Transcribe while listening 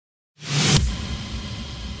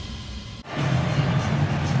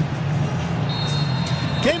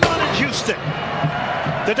it.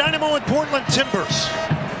 The Dynamo and Portland Timbers.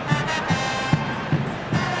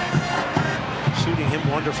 Suiting him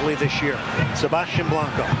wonderfully this year. Sebastian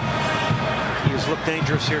Blanco. He has looked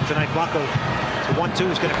dangerous here tonight. Blanco, it's a 1-2,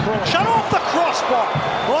 he's going to curl. Shut off the crossbar.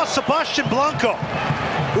 Well, Sebastian Blanco,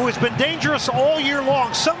 who has been dangerous all year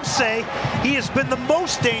long. Some say he has been the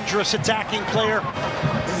most dangerous attacking player.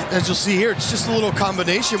 As you'll see here, it's just a little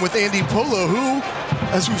combination with Andy Polo, who,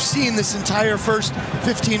 as we've seen this entire first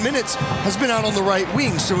 15 minutes, has been out on the right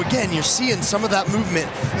wing. So again, you're seeing some of that movement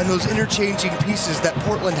and those interchanging pieces that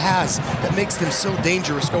Portland has that makes them so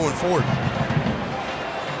dangerous going forward.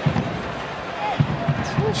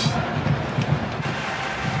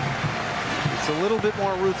 It's a little bit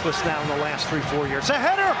more ruthless now in the last 3-4 years. A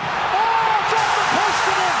header! Oh, it's off the post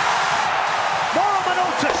and in! Mauro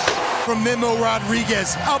Manotas! From Memo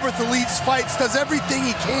Rodriguez, Albert Elite's fights, does everything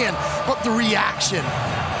he can, but the reaction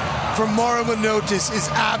from Mauro Manotas is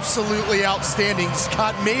absolutely outstanding. He's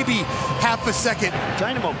got maybe half a second.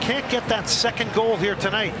 Dynamo can't get that second goal here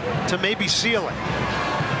tonight to maybe seal it.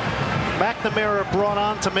 McNamara brought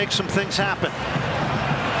on to make some things happen.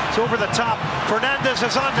 It's over the top. Fernandez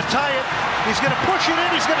is on to tie it. He's going to push it in.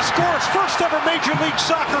 He's going to score his first ever Major League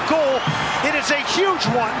Soccer goal. It is a huge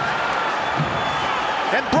one.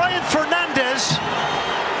 And Brian Fernandez,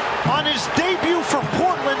 on his debut for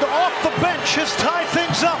Portland off the bench, has tied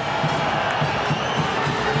things up.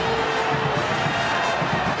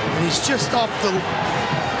 And he's just off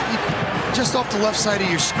the left side of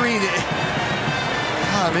your screen.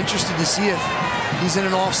 I'm interested to see if he's in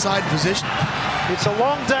an offside position. It's a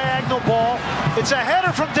long diagonal ball. It's a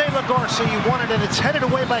header from De La Garcia. He wanted it. It's headed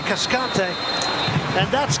away by Cascante.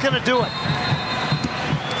 And that's going to do it.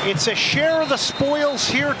 It's a share of the spoils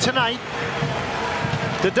here tonight.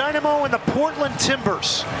 The Dynamo and the Portland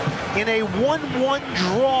Timbers in a 1-1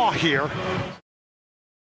 draw here.